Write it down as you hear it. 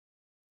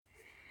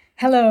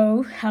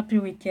Hello, happy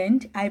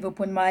weekend. I've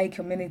opened my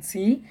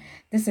community.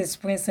 This is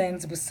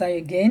Princessbusayo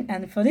again,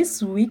 and for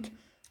this week,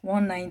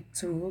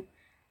 192,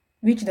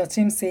 which the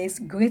team says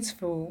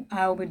grateful,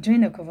 I'll be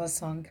doing a cover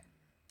song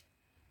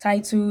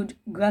titled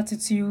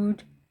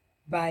Gratitude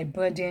by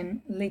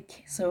Burden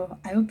Lake. So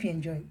I hope you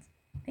enjoy it.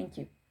 Thank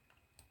you.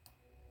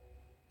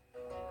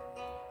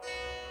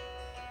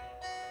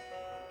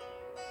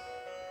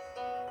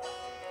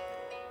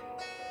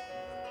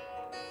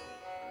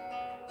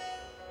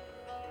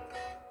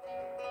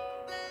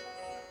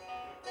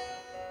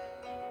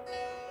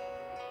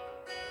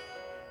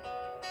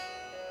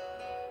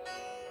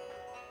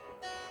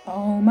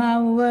 All my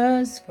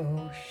words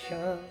fall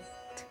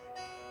short.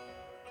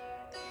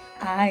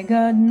 I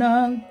got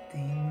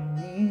nothing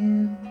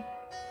new.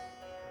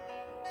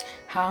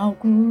 How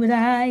could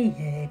I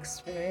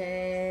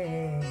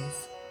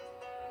express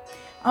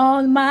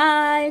all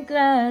my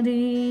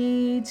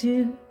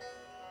gratitude?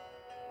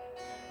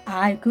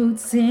 I could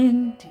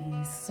sing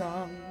these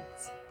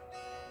songs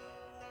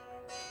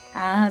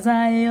as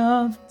I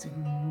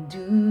often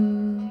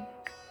do,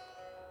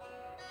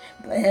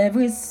 but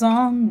every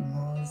song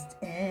must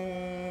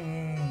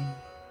end,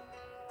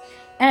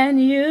 and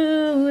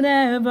you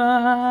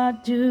never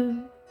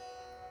do.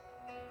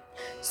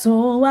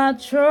 So I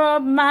throw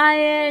up my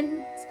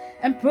hands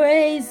and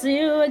praise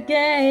you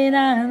again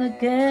and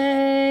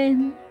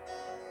again.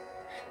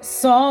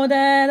 So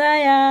that I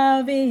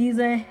have is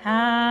a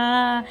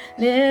hallelujah,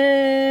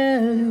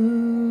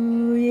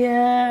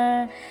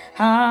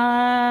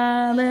 hallelujah.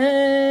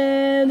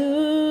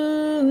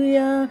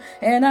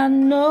 And I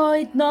know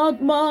it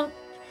not much,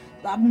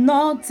 but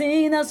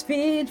nothing as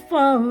fit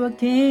for a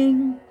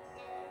king,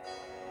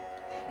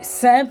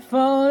 except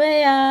for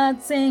a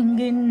heart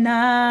singing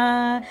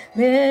hallelujah,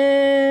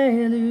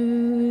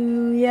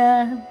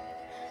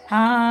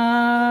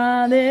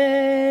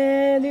 hallelujah.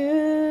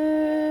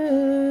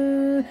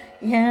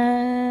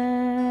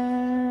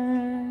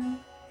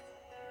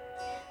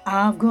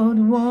 I've got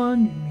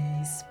one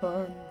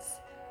response,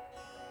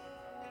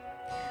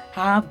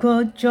 I've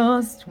got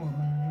just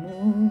one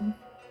move,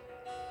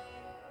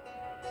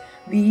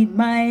 with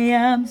my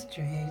arms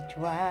stretched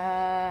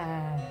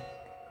wide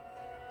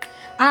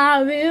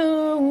I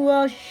will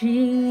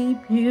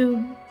worship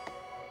you.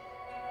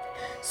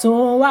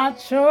 So I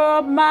throw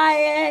up my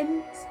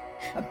hands,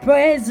 I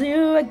praise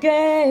you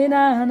again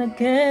and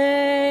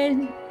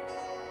again.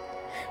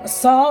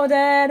 So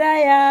that I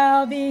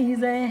have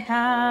is a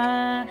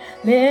hallelujah,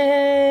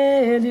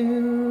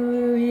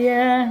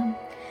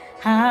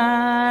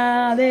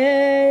 hallelujah.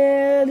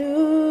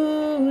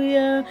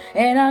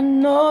 And I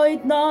know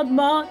it not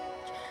much,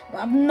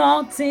 but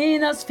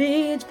nothing as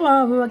fit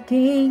for a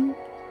king,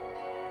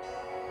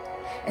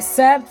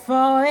 except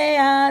for a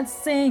heart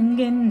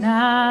singing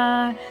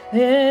hallelujah,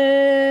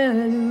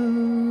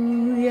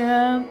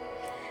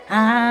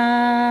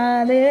 hallelujah.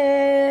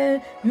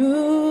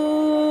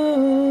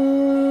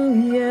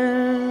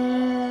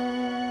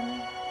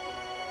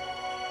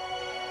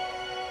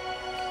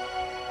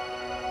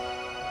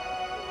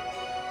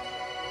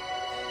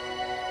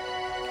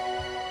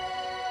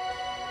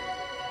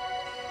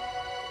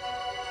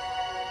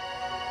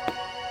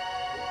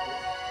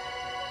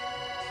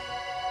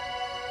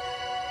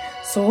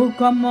 So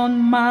come on,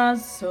 my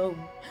soul,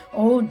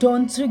 oh,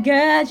 don't you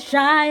get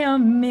shy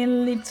on me,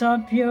 lift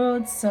up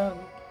your tongue,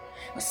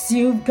 'cause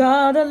you've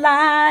got a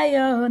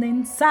lion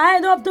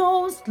inside of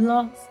those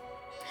lungs.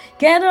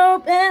 Get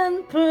up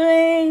and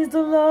praise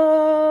the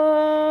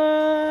Lord.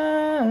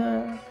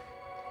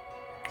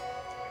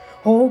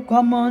 Oh,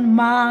 come on,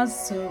 my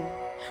soul,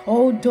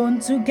 oh,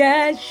 don't you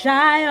get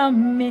shy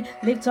on me,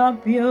 lift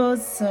up your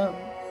song,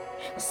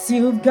 'cause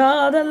you've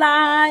got a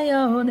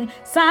lion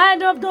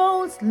inside of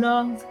those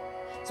lungs.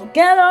 So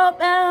get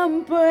up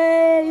and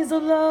praise the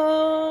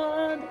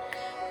Lord.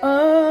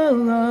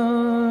 Oh,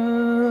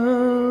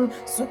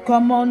 so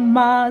come on,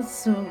 my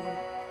soul,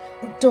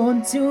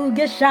 don't you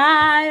get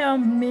shy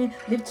on me,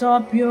 lift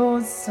up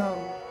your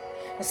song,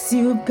 'cause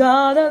you've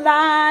got a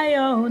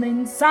lion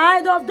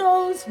inside of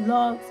those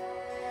lungs.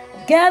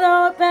 Get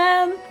up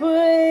and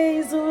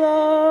praise the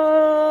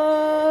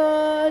Lord.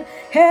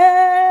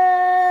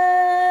 Hey,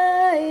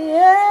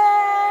 yeah.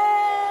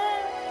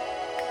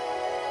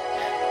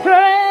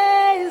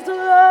 Praise the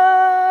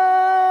Lord.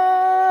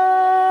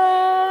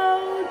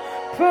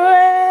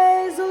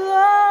 Praise the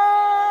Lord.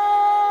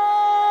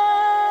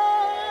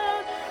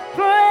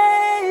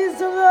 Praise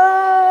the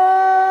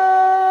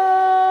Lord.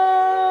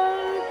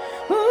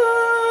 Ooh.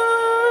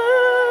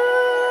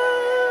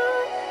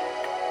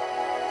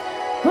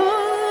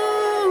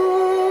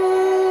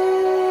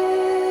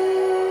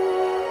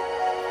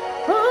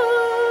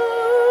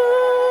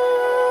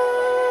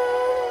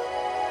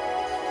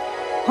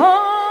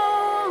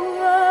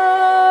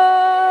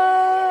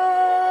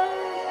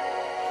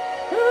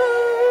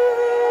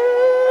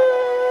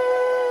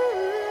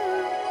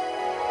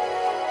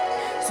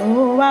 So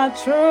I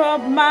throw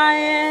up my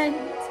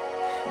hands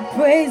and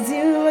praise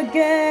you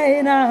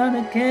again and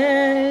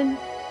again.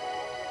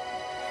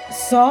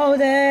 So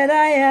that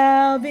I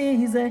have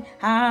is a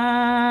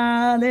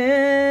hallelujah.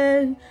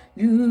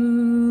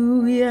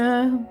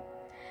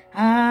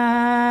 Hallelujah.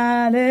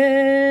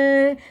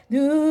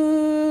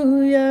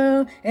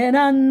 And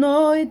I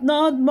know it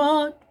not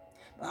much,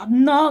 but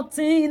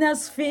nothing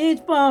as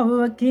fit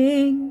for a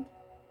king,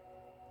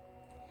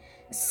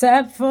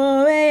 except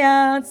for a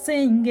heart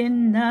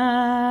singing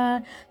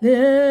hallelujah.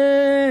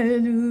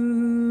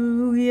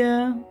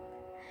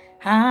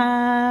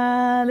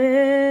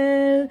 Hallelujah.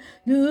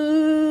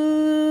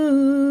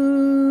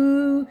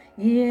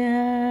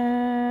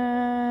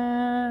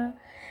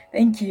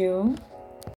 Thank you.